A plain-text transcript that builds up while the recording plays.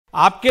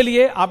आपके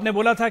लिए आपने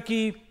बोला था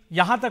कि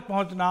यहां तक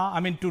पहुंचना,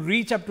 I mean to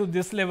reach up to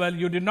this level,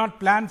 you did not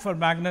plan for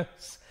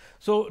Magnus,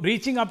 so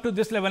reaching up to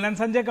this level, and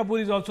Sanjay Kapoor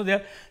is also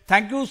there.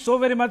 Thank you so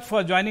very much for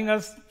joining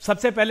us.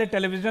 सबसे पहले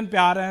television पे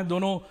आ रहे हैं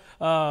दोनों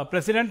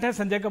president हैं,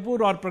 संजय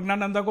कपूर और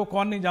प्रज्ञानंदा को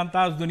कौन नहीं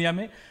जानता उस दुनिया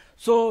में.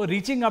 So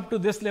reaching up to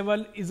this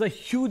level is a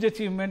huge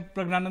achievement.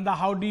 Praggnanandhaa,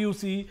 how do you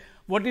see?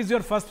 What is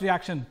your first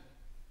reaction?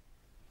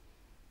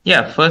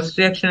 Yeah, first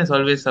reaction is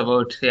always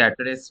about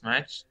today's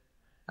match,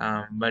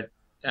 but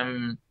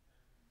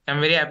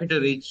I'm very happy to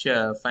reach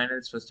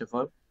finals first of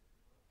all,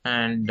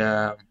 and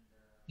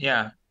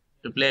yeah.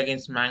 To play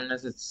against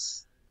Magnus,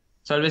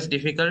 it's always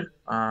difficult.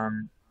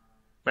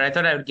 But I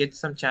thought I would get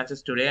some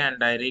chances today,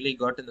 and I really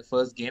got in the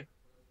first game.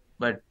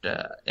 But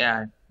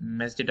yeah, I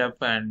messed it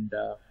up, and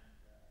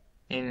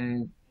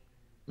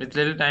with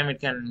little time,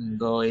 it can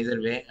go either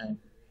way, and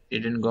it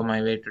didn't go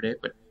my way today.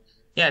 But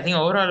yeah, I think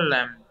overall,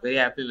 I'm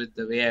very happy with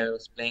the way I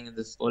was playing in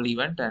this whole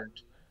event, and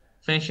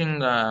finishing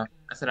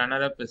as a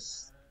runner-up is,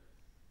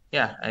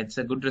 yeah, it's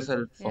a good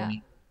result for me.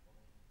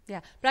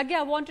 Yeah, Pragya,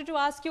 I wanted to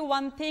ask you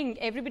one thing.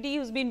 Everybody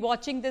who's been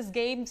watching this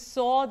game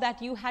saw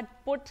that you had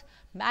put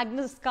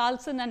Magnus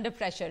Carlsen under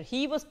pressure. He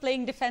was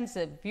playing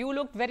defensive. You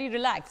looked very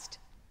relaxed.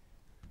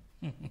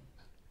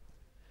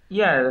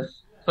 Yeah, the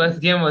first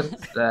game was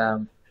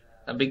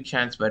a big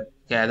chance, but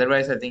yeah,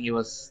 otherwise I think he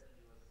was,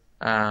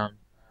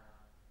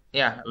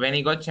 yeah, when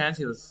he got chance,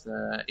 he's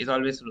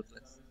always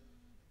ruthless.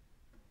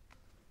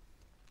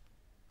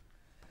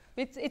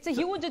 It's a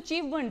huge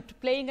achievement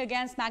playing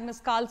against Magnus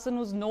Carlsen,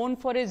 who's known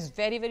for his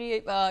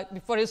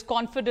for his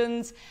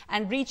confidence,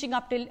 and reaching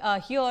up till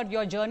here.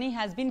 Your journey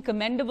has been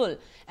commendable,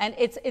 and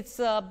it's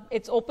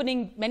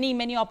opening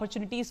many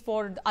opportunities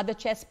for other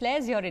chess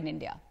players here in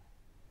India.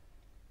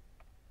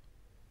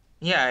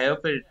 Yeah, I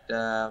hope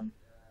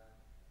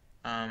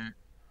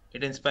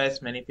it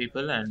inspires many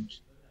people, and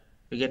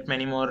we get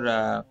many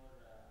more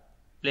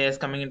players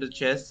coming into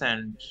chess,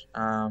 and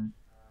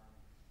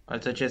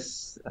also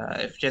chess,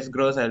 if chess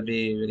grows, I'll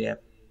be very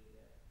happy.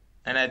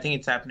 And I think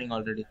it's happening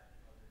already.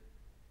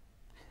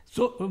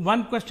 So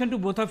one question to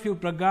both of you,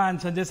 Pragya and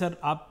Sanjay sir,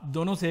 आप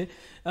दोनों से,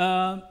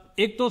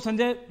 एक तो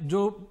संजय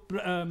जो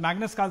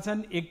Magnus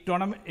Carlsen एक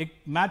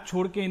match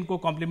छोड़ के इनको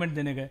कॉम्प्लीमेंट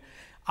देने गए,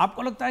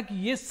 आपको लगता है कि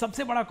ये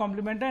सबसे बड़ा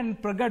कॉम्प्लीमेंट है? And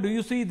Pragya, do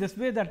you see this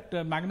way that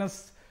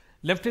Magnus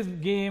left his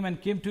game and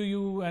came to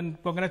you and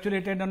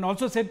congratulated and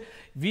also said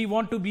we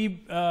want to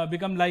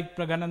become like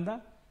Praggnanandhaa?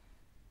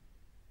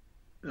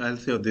 I'll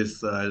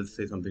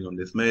say something on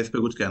this. मैं इस पे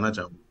कुछ कहना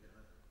चाहूँ.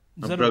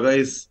 Pragga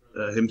is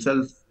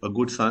himself a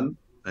good son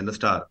and a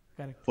star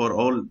for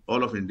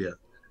all of India.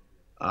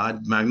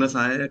 आज Magnus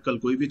आए हैं, कल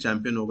कोई भी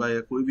चैंपियन होगा या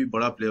कोई भी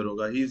बड़ा प्लेयर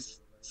होगा, he is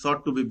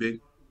sought to be big.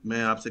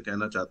 मैं आपसे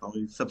कहना चाहता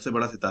हूँ, सबसे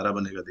बड़ा सितारा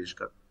बनेगा देश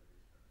का.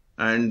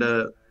 And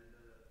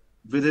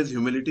with his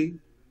humility,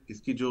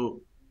 इसकी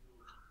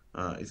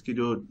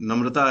जो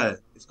नम्रता है,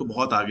 इसको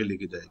बहुत आगे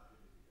लेके जाएगी.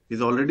 He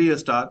is already a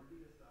star.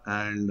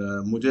 And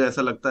मुझे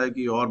ऐसा लगता है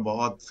कि और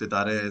बहुत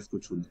सितारे हैं इसको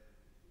छूने,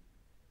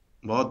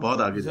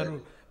 बहुत आगे जरूर.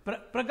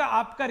 प्रज्ञा,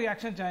 आपका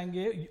रिएक्शन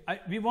चाहेंगे.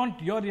 We want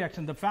your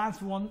reaction, the fans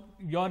want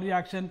your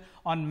reaction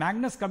on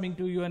Magnus coming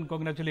to you and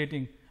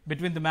congratulating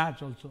between the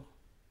match also.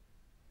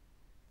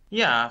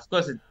 Yeah, of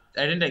course,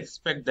 I didn't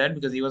expect that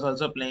because he was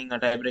also playing a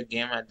tie-break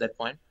game at that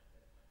point.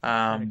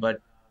 But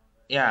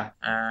yeah,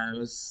 I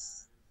was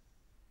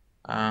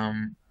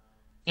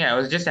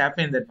just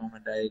happy in that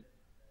moment.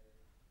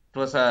 It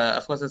was,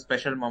 of course, a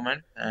special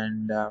moment,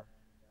 and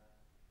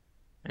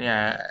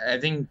yeah, I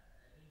think,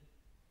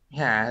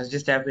 yeah, I was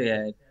just happy.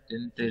 I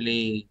didn't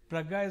really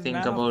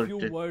think about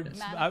it. Words,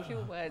 of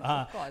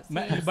course.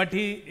 But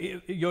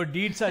your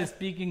deeds are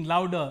speaking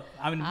louder.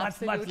 I mean,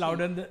 much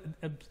louder.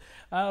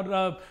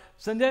 और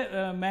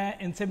संजय, मैं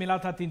इनसे मिला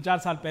था 3-4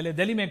 साल पहले.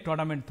 दिल्ली में एक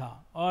tournament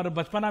था और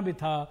बचपना भी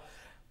था,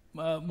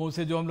 मुंह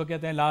से जो हम लोग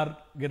कहते हैं लार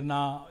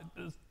गिरना.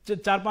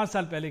 4-5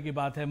 साल पहले की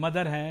बात है.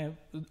 मदर हैं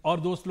और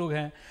दोस्त लोग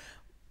हैं,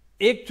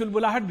 एक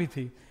चुलबुलाहट भी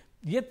थी.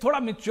 ये थोड़ा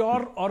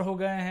मैच्योर और हो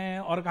गए हैं,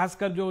 और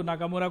खासकर जो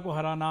नाकामुरा को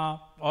हराना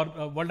और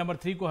वर्ल्ड नंबर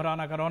 3 को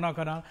हराना,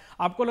 कराना,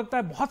 आपको लगता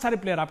है बहुत सारे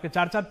प्लेयर, आपके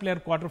 4 प्लेयर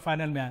क्वार्टर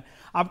फाइनल में आए,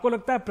 आपको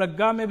लगता है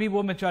प्रज्ञा में भी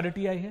वो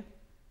मैच्योरिटी आई है?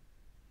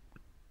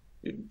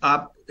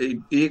 आप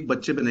एक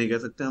बच्चे पे नहीं कह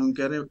सकते. हम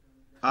कह रहे हैं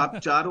आप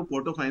चारों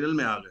क्वार्टर फाइनल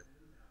में आ गए.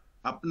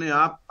 अपने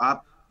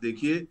आप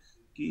देखिए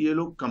कि ये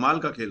लोग कमाल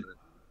का खेल रहे हैं.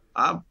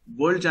 आप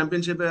वर्ल्ड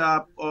चैंपियनशिप है,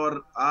 आप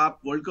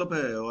वर्ल्ड कप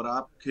है, और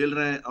आप खेल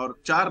रहे हैं,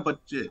 और 4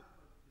 बच्चे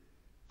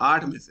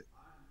 8 में से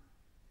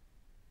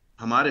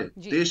हमारे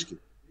देश के.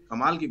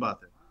 कमाल की बात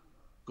है,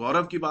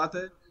 गौरव की बात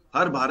है.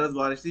 हर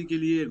भारतवासी के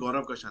लिए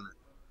गौरव का क्षण है.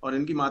 और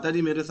इनकी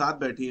माताजी मेरे साथ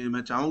बैठी हैं.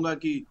 मैं चाहूंगा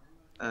कि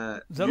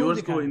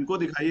व्यूअर्स को इनको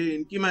दिखाइए,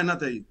 इनकी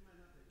मेहनत है.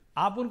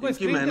 आप उनको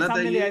स्क्रीन के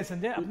सामने ले आए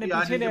संजय, अपने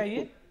पीछे ले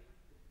आइए.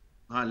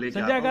 हाँ,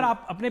 संजय, अगर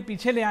आप अपने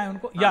पीछे ले आए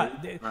उनको, या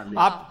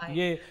आप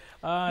ये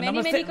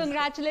मेनी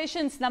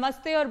कंग्रेचुलेशंस,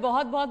 नमस्ते और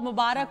बहुत बहुत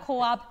मुबारक हो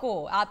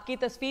आपको. आपकी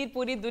तस्वीर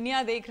पूरी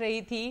दुनिया देख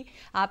रही थी.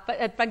 आप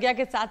प्रज्ञा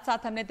के साथ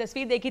साथ हमने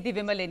तस्वीर देखी थी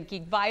विमलन की,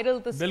 वायरल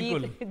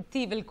तस्वीर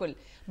थी. बिल्कुल,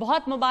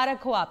 बहुत मुबारक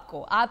हो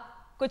आपको. आप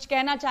कुछ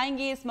कहना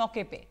चाहेंगी इस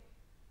मौके पे?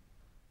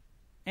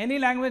 Any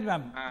language,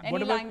 ma'am.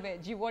 Any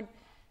language.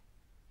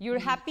 You're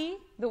happy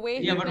the way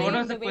he but what played,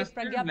 was the the way question?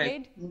 Pragya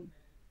played?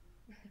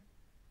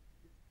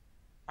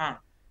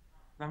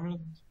 Tamil.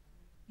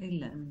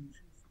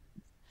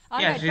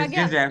 All Yeah, right, she's Pragya,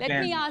 just let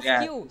Afghan. me ask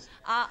Yeah. you.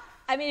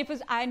 I mean,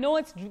 I know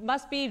it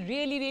must be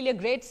really, really a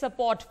great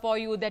support for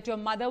you that your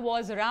mother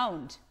was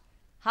around.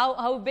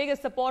 How big a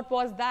support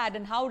was that,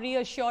 and how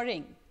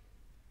reassuring?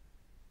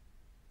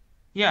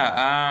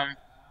 Yeah,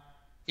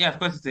 of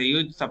course, it's a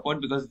huge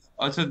support because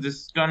also this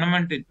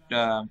tournament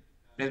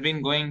has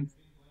been going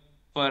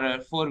for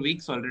 4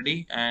 weeks already,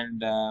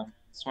 and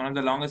it's one of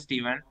the longest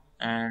event.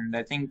 And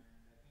I think,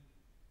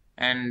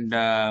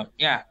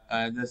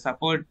 the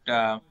support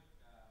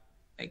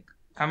like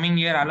coming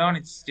here alone,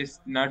 it's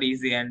just not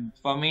easy. And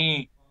for me,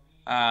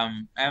 I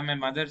have my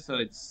mother, so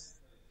it's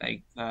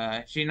like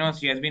she knows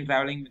she has been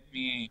traveling with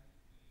me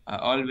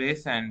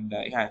always, and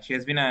she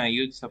has been a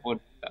huge support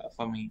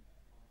for me.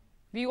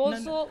 We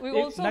also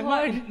Nagma,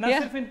 heard. न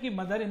सिर्फ इनकी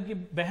mother, इनकी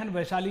बहन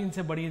वैशाली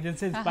इनसे बड़ी है,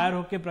 जिनसे inspire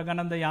होकर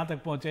प्रज्ञानंदा यहाँ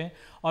तक पहुंचे,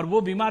 और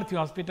वो बीमार थी,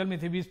 हॉस्पिटल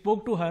में थी. We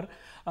spoke to her.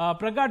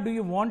 Pragya, do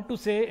you want to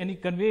say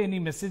convey any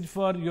message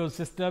for your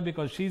sister,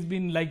 because she's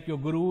been like your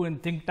guru in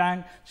think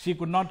tank? She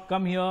could not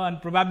come here,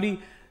 and probably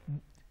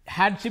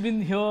had she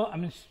been here, I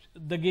mean,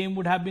 the game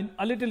would have been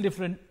a little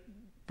different,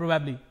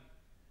 probably.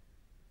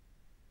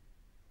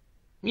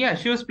 Yeah,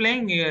 she was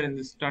playing here in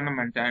this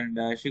tournament,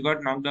 and she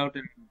got knocked out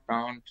in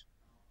round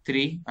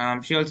 3.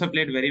 She also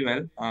played very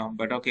well,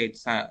 but okay,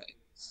 it's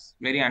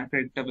very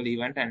unpredictable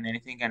event, and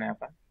anything can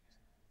happen.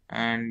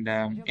 And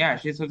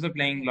she's also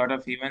playing a lot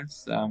of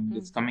events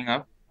that's coming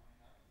up.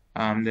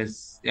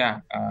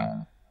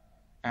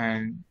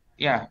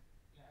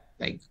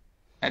 Like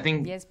I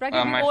think Yes,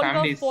 Pragya, we my all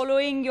family were is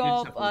following huge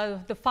your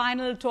support. the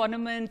final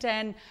tournament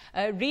and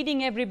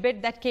reading every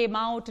bit that came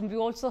out, and we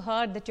also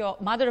heard that your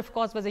mother, of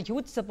course, was a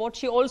huge support.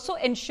 She also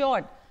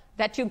ensured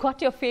that you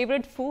got your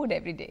favorite food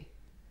every day.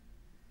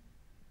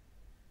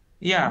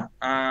 Yeah,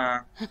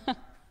 I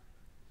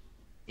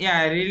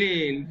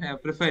really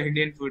prefer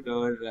Indian food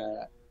over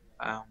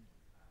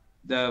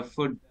the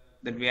food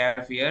that we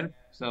have here.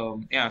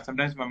 So yeah,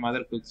 sometimes my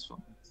mother cooks for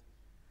me.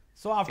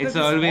 So after It's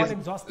this always,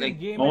 all-exhausting like,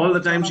 game, all and the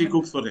time she tournament,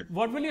 cooks for him.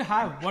 What will you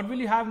have? What will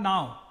you have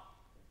now?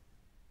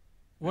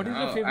 What is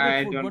your I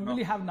favorite food? don't What will know.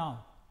 you have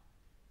now?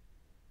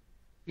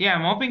 Yeah,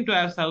 I'm hoping to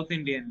have South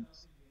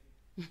Indians.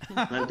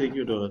 I'll take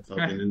you to a South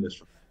Indian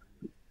restaurant.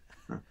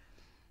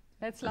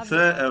 That's lovely.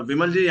 Sir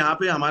विमल जी, यहाँ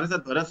पे हमारे साथ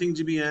भरत सिंह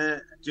जी भी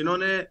हैं,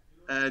 जिन्होंने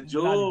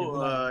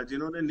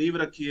जिन्होंने नींव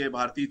रखी है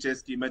भारतीय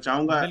चेस की. मैं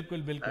चाहूंगा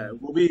बिल्कुल बिल्कुल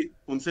वो भी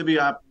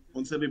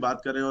उनसे भी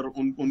बात करें और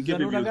उनके भी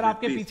जरूर, व्यूज अगर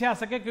आपके पीछे आ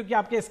सके, क्योंकि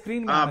आपके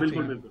स्क्रीन में हाँ आना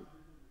बिल्कुल चाहिए.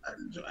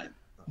 बिल्कुल.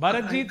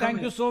 Bharat ji,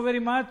 thank you so very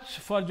much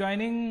for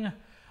joining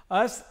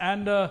us.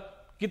 And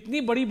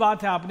कितनी बड़ी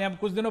बात है. आपने अब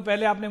कुछ दिनों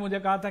पहले आपने मुझे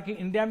कहा था कि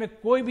इंडिया में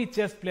कोई भी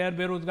चेस प्लेयर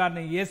बेरोजगार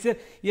नहीं.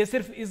 ये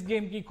सिर्फ इस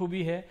गेम की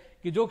खूबी है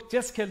कि जो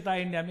चेस खेलता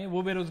है इंडिया में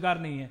वो बेरोजगार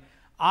नहीं है.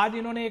 आज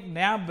इन्होंने एक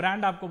नया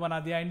ब्रांड आपको बना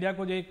दिया, इंडिया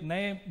को जो एक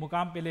नए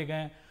मुकाम पे ले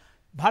गए.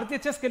 भारतीय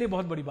चेस के लिए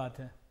बहुत बड़ी बात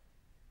है.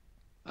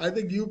 I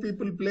think you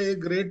people play a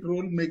great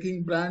role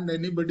making brand,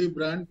 anybody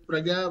brand.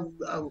 Pragya,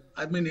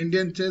 I mean,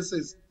 Indian chess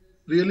is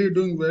really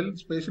doing well,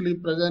 especially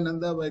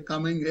Praggnanandhaa by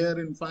coming here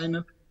in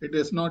final. It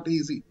is not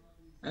easy.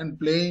 And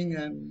playing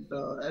and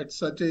at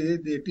such a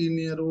age,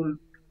 18-year-old,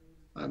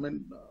 I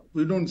mean,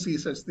 we don't see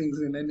such things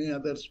in any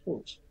other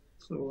sports.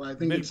 So I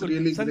think it's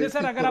really Sanjay great.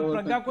 Sir, अगर आप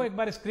प्रज्ञा को एक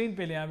बार screen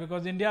पे ले आए,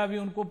 because India अभी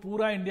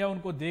पूरा India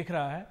उनको देख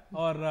रहा है.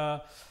 और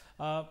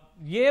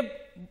ये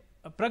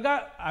Pragya,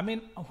 I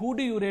mean, who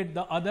do you rate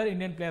the other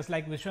Indian players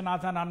like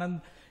Vishwanathan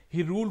Anand?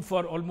 He ruled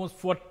for almost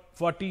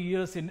 40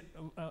 years in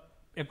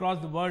across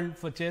the world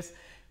for chess.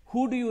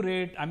 Who do you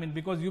rate? I mean,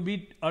 because you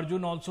beat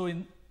Arjun also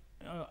in,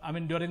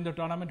 during the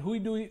tournament. Who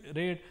do you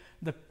rate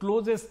the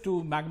closest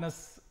to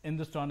Magnus in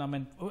this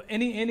tournament?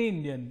 Any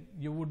Indian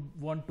you would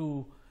want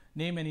to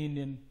name? Any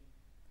Indian?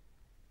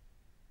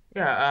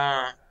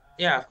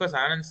 Yeah, of course,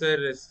 Anand sir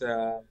is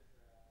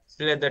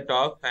still at the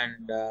top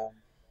and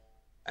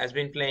has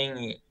been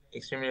playing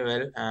extremely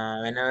well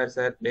whenever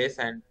sir plays.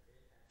 And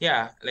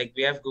yeah, like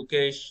we have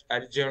Gukesh,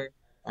 Arjun,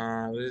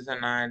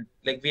 Vijayana,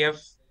 like we have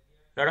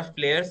a lot of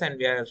players and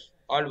we are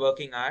all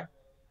working hard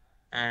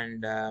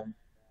and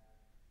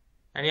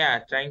yeah,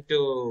 trying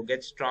to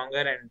get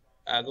stronger. And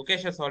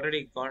Gukesh has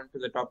already gone to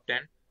the top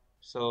 10,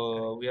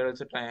 so we are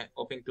also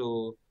hoping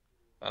to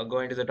go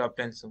into the top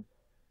 10 soon.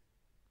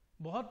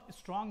 बहुत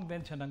strong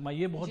bench है नगमा,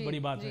 ये बहुत बड़ी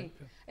बात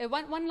है.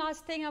 One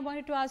last thing I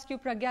wanted to ask you,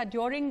 Pragya,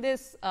 during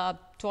this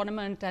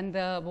tournament and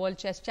the World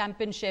Chess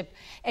Championship,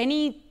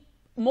 any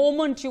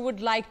moment you would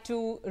like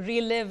to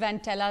relive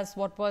and tell us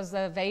what was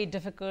a very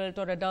difficult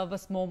or a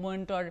nervous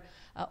moment or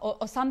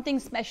something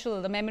special,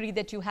 the memory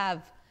that you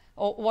have,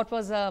 or what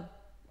was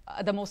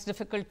the most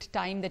difficult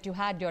time that you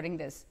had during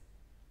this?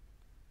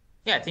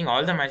 Yeah, I think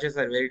all the matches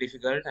are very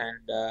difficult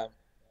and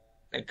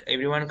like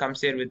everyone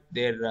comes here with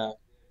their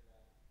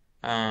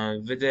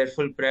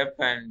full prep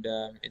and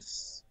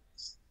it's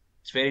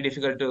very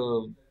difficult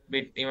to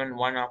beat even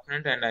one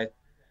opponent. And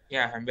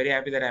yeah, I'm very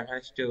happy that I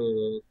managed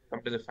to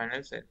come to the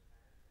finals. And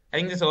I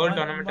think this whole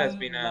tournament has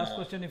been last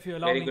question, if you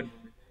allow very me. good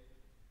moment.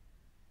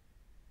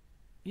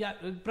 Yeah,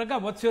 Pragga,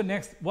 what's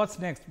next?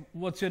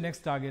 What's your next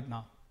target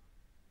now?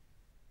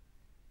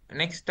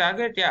 Next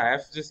target, yeah, I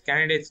have just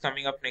candidates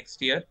coming up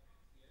next year.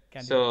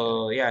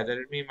 So yeah, that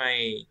will be my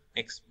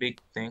next big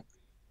thing.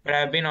 But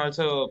I've been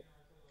also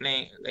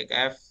playing, like I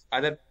have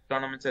other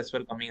tournaments as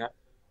well coming up.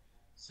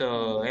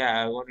 So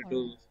yeah, I want to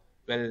do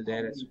well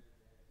there as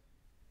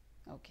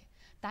well. Okay.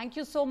 Thank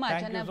you so much.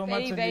 Thank and you a so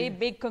much, very Sanjeev.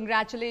 big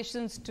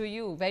congratulations to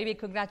you. Very big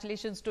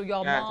congratulations to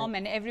your mom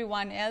and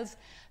everyone else.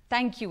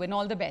 Thank you and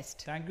all the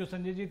best. Thank you,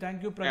 Sanjay ji.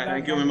 Thank you, Pragga.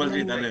 Thank you, Vimal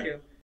ji. Dhanyavad.